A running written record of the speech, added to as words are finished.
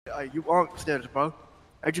Hey, you aren't status, bro.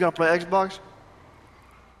 Ain't you gonna play Xbox?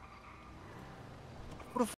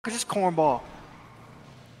 Who the fuck is this cornball?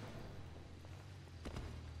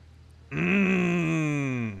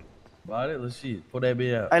 Got it? Let's see. Pull that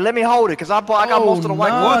bit out. Hey, let me hold it, cause I got most of the white.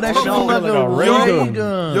 Nah, that shit look like a ray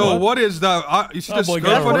gun. Yo, what is that? You see the skirt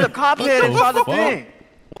That's on what the it? cop had inside the thing.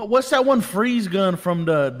 What's that one freeze gun from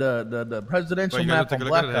the presidential map on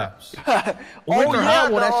Black Ops? Winter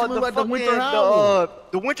Howl. That shit look like the Winter Howl.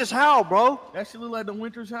 The Winter's Howl, bro. That shit look like the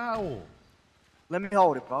Winter's Howl. Let me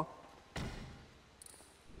hold it, bro.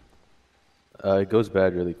 It goes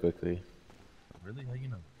bad really quickly. Really? How you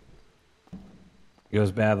know? It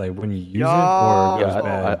goes bad like when you use it, or it goes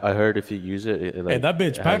bad? I heard if you use it, it like, hey, that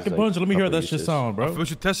bitch packed a punch. Let me hear that shit sound, bro. We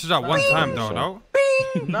should test it out one time, though, no?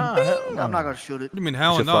 Nah, I'm not gonna shoot it. What do you mean,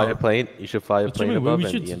 hell no? You should fly a plane above we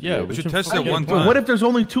and should, we should test it one time. What if there's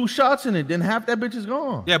only 2 shots in it? Then half that bitch is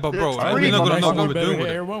gone. Yeah, but bro, we're not gonna know what we're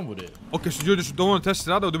doing with it. Okay, so you just don't want to test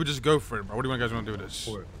it out, or do we just go for it, bro? What do you guys want to do with this?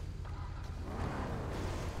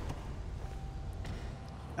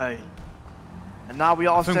 Hey. And now we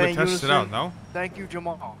all saying test it out, no? Thank you,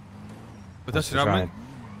 Jamal. But test it out, man.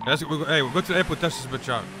 Hey, we'll go to the airport, test this bitch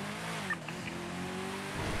out.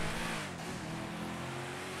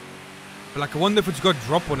 But like, I wonder if it's got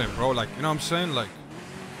drop on it, bro. Like, you know what I'm saying? Like,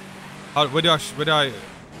 where do I?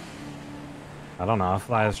 I don't know. I'll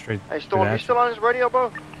fly it straight. Hey, Storm, you still on this radio,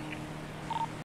 bro?